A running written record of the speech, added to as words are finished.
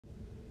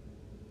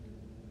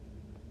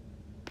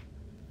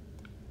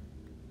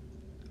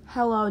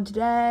Hello,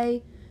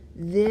 today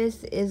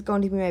this is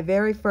going to be my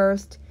very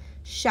first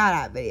shout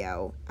out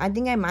video. I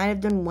think I might have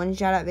done one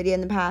shout out video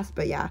in the past,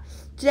 but yeah.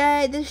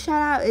 Today, this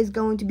shout out is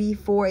going to be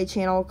for a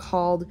channel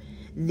called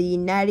the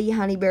Nutty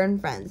Honey Bear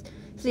and Friends.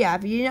 So yeah,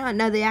 if you do not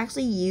know, they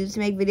actually used to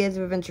make videos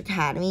of Adventure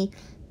Academy,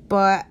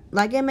 but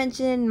like I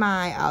mentioned in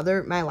my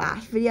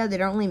last video, they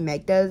don't really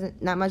make those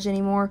that much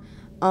anymore,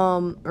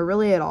 or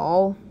really at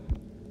all.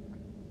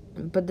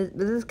 But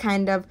this is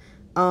kind of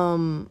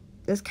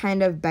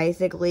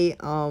basically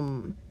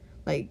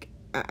like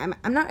I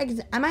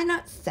might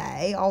not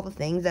say all the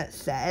things that it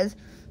says,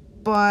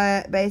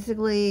 but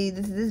basically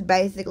this is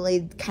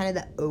basically kind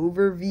of the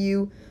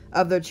overview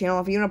of their channel.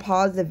 If you want to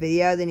pause the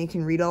video, then you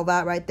can read all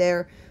that right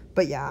there.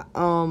 But yeah,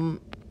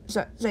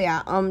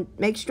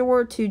 make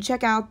sure to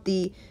check out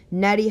the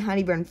Nutty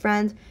Honey Bear and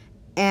Friends,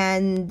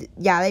 and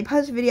yeah, they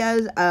post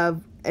videos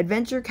of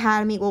Adventure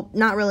Academy. Well,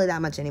 not really that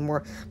much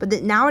anymore, but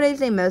nowadays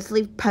they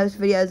mostly post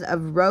videos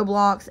of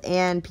Roblox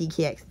and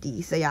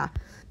PKXD. So yeah,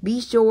 be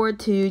sure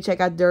to check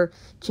out their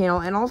channel,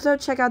 and also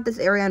check out this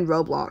area in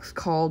Roblox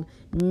called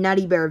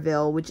Nutty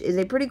Bearville, which is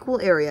a pretty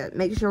cool area.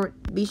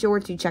 Be sure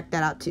to check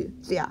that out too.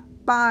 So yeah,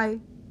 bye.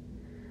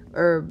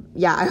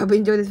 I hope you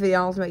enjoyed this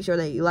video. Also make sure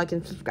that you like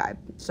and subscribe.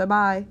 So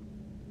bye.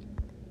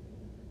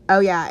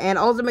 Oh yeah, and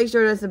also make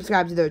sure to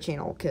subscribe to their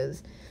channel,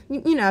 because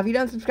you know, if you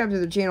don't subscribe to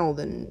their channel,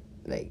 then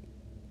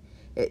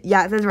it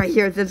says right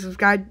here, it says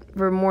subscribe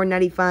for more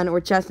nutty fun, or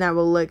Chestnut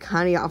will lick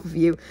honey off of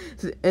you.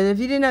 And if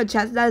you didn't know,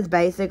 Chestnut is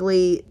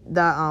basically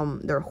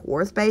their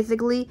horse,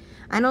 basically.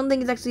 I don't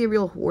think it's actually a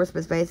real horse, but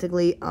it's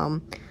basically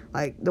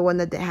like the one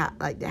that they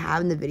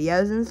have in the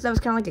videos and stuff. It's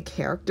kind of like a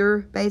character,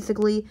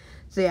 basically.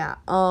 So yeah,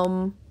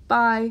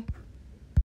 bye.